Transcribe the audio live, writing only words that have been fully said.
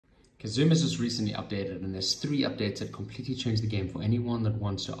Because Zoom has just recently updated, and there's 3 updates that completely change the game for anyone that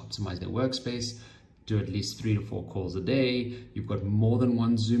wants to optimize their workspace, do at least 3 to 4 calls a day. You've got more than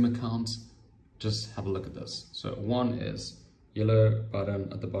one Zoom account. Just have a look at this. So one is yellow button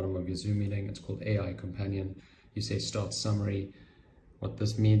at the bottom of your Zoom meeting. It's called AI Companion. You say start summary. What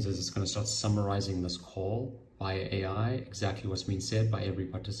this means is it's going to start summarizing this call via AI, exactly what's being said by every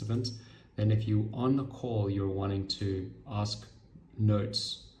participant. Then if you on the call, you're wanting to ask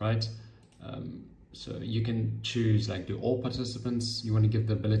notes, right? So you can choose, like, do all participants, you want to give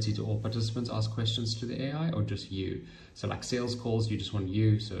the ability to all participants ask questions to the AI, or just you? So like sales calls, you just want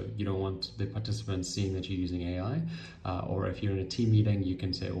you, so you don't want the participants seeing that you're using AI. Or if you're in a team meeting, you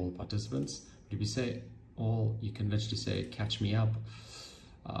can say all participants. But if you say all, you can literally say catch me up.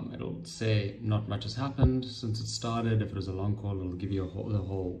 It'll say not much has happened since it started. If it was a long call, it'll give you the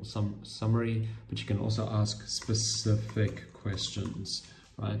whole summary, but you can also ask specific questions,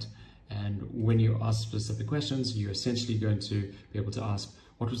 right? And when you ask specific questions, you're essentially going to be able to ask,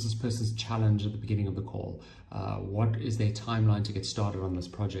 what was this person's challenge at the beginning of the call? What is their timeline to get started on this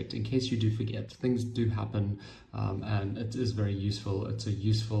project? In case you do forget, things do happen, and it is very useful. It's a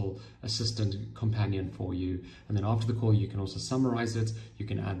useful assistant companion for you. And then after the call, you can also summarize it. You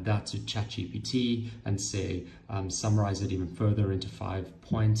can add that to ChatGPT and say, summarize it even further into 5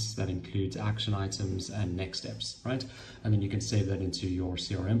 points. That includes action items and next steps, right? And then you can save that into your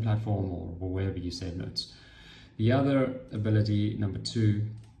CRM platform or wherever you save notes. The other ability, number 2,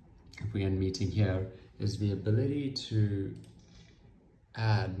 if we're in meeting here, is the ability to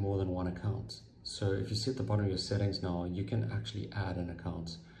add more than one account. So if you see at the bottom of your settings now, you can actually add an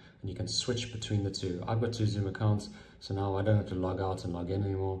account and you can switch between the 2. I've got 2 Zoom accounts, so now I don't have to log out and log in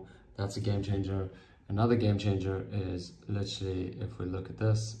anymore. That's a game changer. Another game changer is literally, if we look at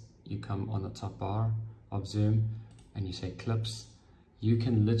this, you come on the top bar of Zoom and you say clips. You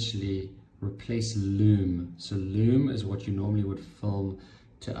can literally replace Loom. So Loom is what you normally would film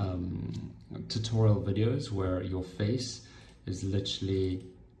to tutorial videos, where your face is literally,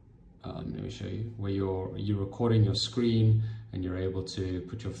 let me show you, where you're recording your screen and you're able to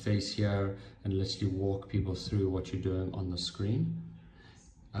put your face here and literally walk people through what you're doing on the screen.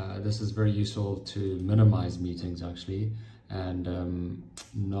 This is very useful to minimize meetings actually, and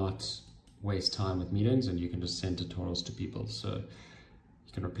not waste time with meetings, and you can just send tutorials to people. So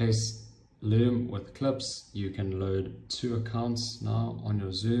you can replace Loom with clips. You can load 2 accounts now on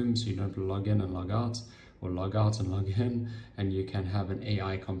your Zoom, so you don't have to log in and log out, or log out and log in, and you can have an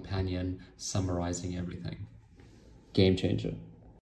AI companion summarizing everything. Game changer.